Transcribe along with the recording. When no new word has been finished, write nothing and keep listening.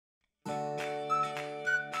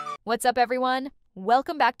What's up, everyone?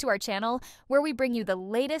 Welcome back to our channel, where we bring you the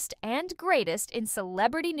latest and greatest in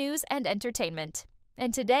celebrity news and entertainment.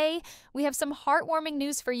 And today, we have some heartwarming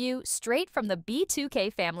news for you straight from the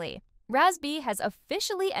B2K family. Raz B has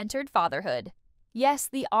officially entered fatherhood. Yes,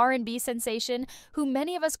 the R&B sensation, who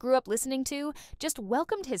many of us grew up listening to, just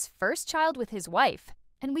welcomed his first child with his wife,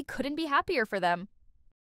 and we couldn't be happier for them.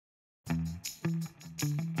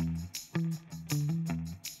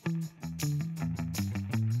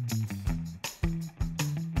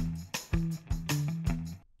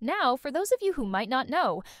 Now, for those of you who might not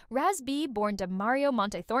know, Raz B, born to Mario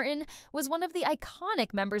Thornton, was one of the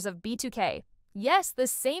iconic members of B2K. Yes, the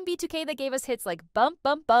same B2K that gave us hits like Bump,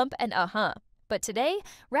 Bump, Bump, and Uh-huh. But today,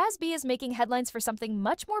 Raz B is making headlines for something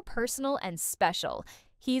much more personal and special.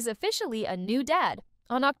 He's officially a new dad.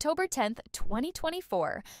 On October 10th,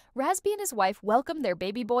 2024, Raz B and his wife welcomed their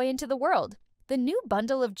baby boy into the world. The new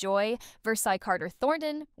bundle of joy, Versailles Carter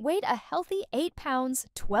Thornton, weighed a healthy 8 pounds,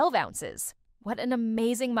 12 ounces. What an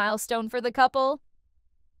amazing milestone for the couple!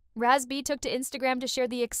 Raz B took to Instagram to share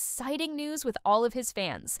the exciting news with all of his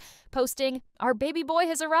fans, posting, "Our baby boy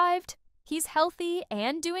has arrived. He's healthy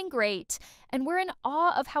and doing great, and we're in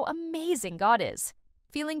awe of how amazing God is.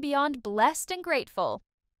 Feeling beyond blessed and grateful."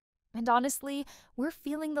 And honestly, we're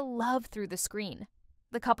feeling the love through the screen.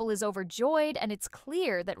 The couple is overjoyed, and it's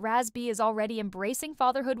clear that Raz B is already embracing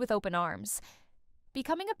fatherhood with open arms.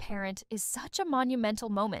 Becoming a parent is such a monumental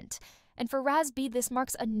moment, and for Raz B, this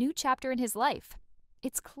marks a new chapter in his life.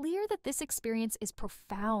 It's clear that this experience is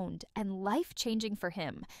profound and life-changing for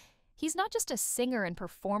him. He's not just a singer and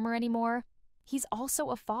performer anymore, he's also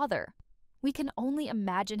a father. We can only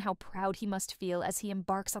imagine how proud he must feel as he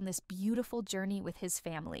embarks on this beautiful journey with his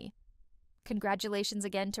family. Congratulations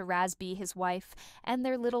again to Raz B, his wife, and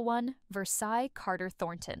their little one, Versailles Carter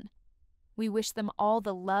Thornton. We wish them all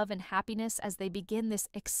the love and happiness as they begin this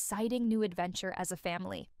exciting new adventure as a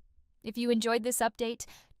family. If you enjoyed this update,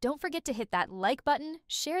 don't forget to hit that like button,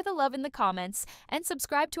 share the love in the comments, and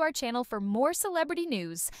subscribe to our channel for more celebrity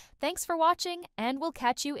news. Thanks for watching, and we'll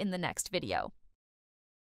catch you in the next video.